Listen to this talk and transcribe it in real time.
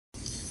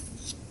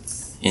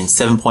In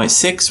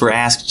 7.6, we're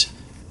asked,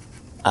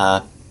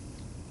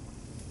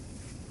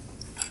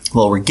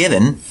 we're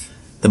given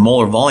the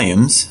molar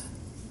volumes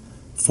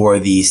for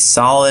the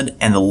solid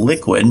and the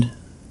liquid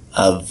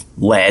of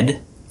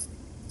lead,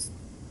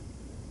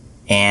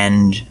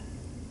 and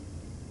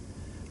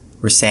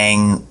we're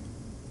saying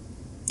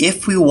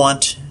if we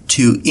want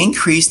to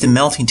increase the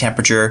melting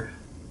temperature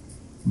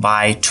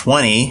by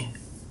 20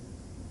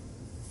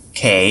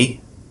 K,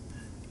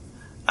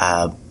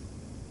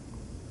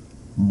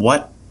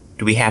 what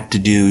do we have to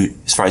do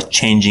as far as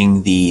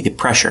changing the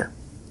pressure?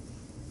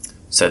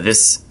 So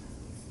this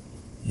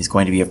is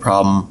going to be a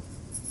problem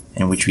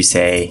in which we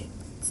say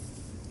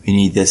we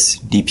need this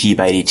dP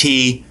by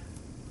dt,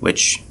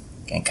 which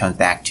again comes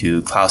back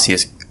to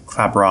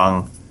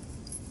Clausius-Clapeyron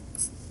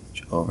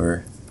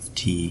over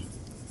T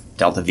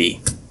delta V.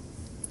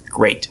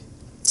 Great.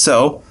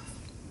 So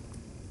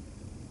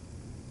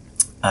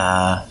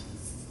to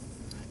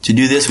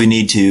do this, we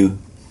need to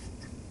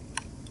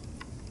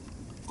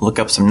look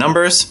up some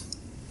numbers,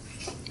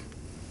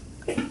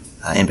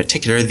 in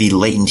particular the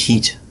latent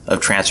heat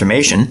of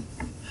transformation.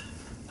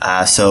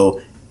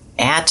 So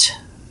at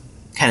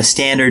kind of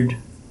standard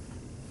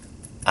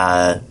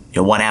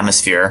 1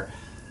 atmosphere,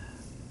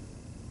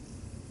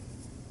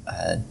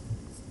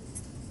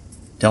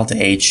 delta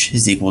H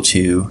is equal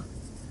to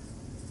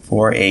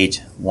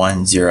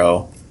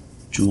 4810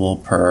 joule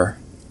per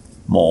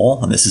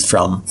mole, and this is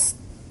from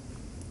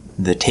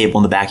the table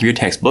in the back of your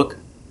textbook.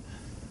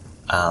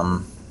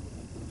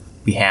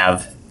 We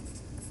have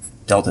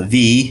delta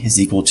V is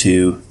equal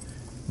to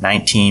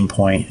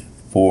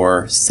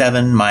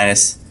 19.47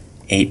 minus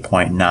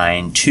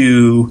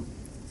 8.92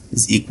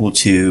 is equal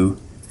to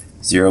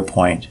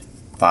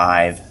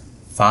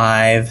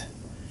 0.55,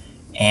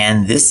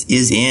 and this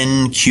is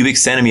in cubic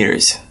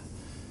centimeters.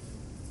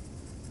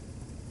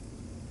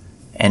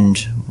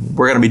 And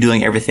we're going to be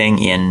doing everything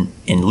in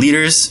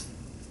liters.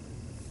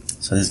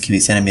 So this is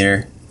cubic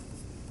centimeter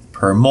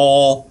per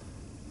mole.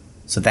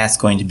 So that's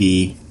going to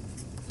be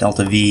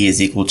delta V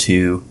is equal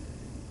to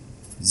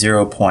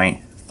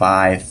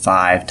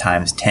 0.55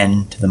 times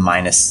 10 to the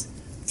minus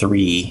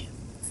 3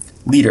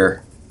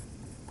 liter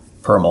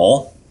per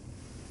mole.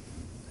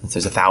 Since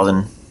there's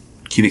 1,000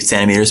 cubic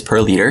centimeters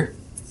per liter.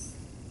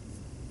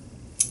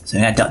 So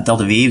we got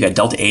delta V, we got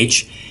delta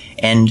H,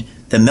 and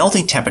the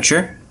melting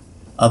temperature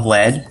of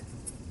lead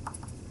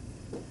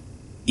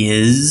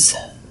is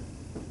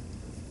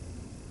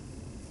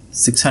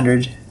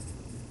 600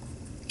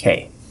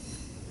 K.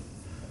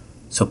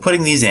 So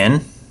putting these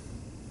in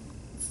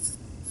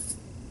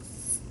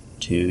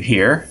to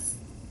here,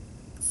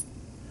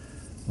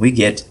 we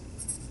get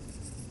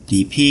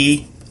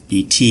dP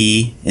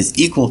dt is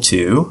equal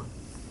to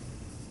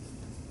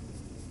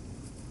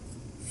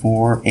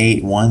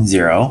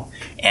 4810.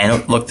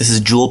 And look, this is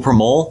joule per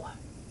mole,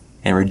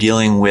 and we're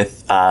dealing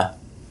with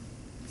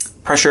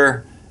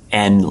pressure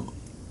and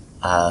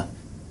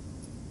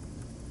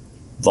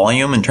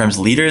volume in terms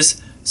of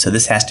liters. So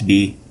this has to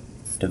be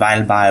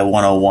divided by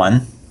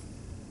 101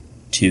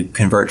 to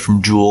convert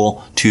from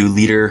joule to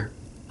liter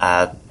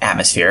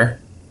atmosphere.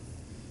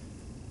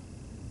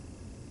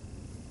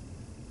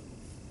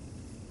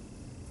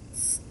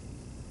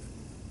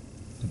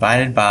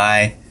 Divided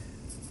by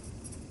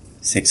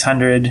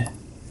 600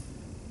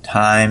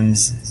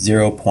 times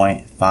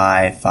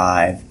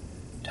 0.55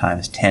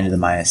 times 10 to the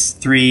minus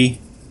 3,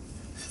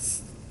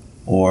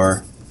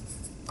 or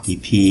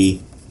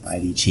dP by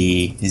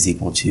dt is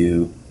equal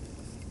to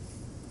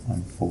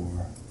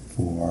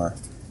 144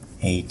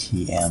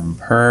 atm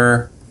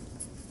per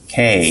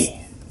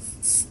K.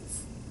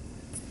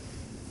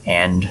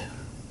 And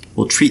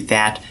we'll treat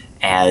that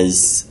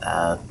as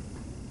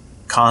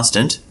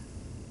constant.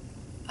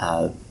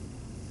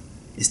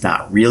 It's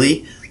not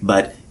really,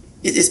 but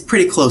it's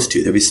pretty close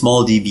to. There'll be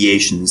small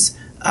deviations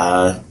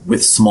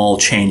with small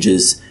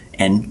changes,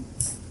 and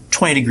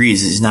 20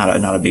 degrees is not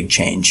a big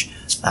change.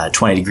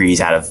 20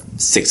 degrees out of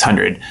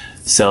 600.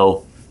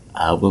 So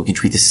we can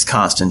treat this as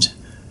constant,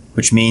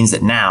 which means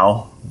that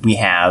now we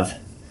have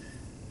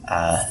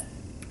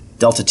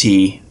delta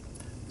T,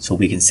 so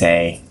we can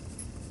say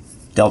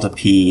delta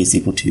P is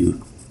equal to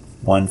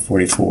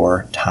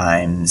 144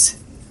 times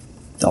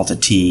delta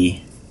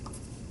T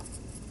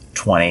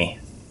 20,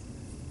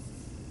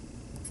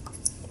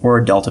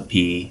 or delta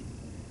P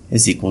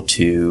is equal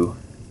to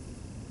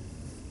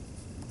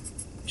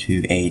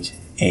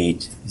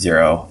 2880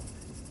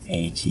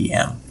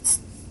 atm.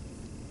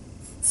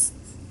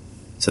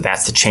 So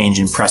that's the change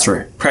in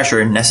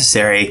pressure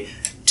necessary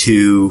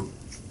to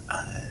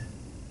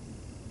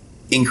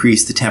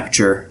increase the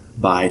temperature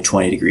by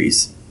 20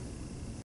 degrees.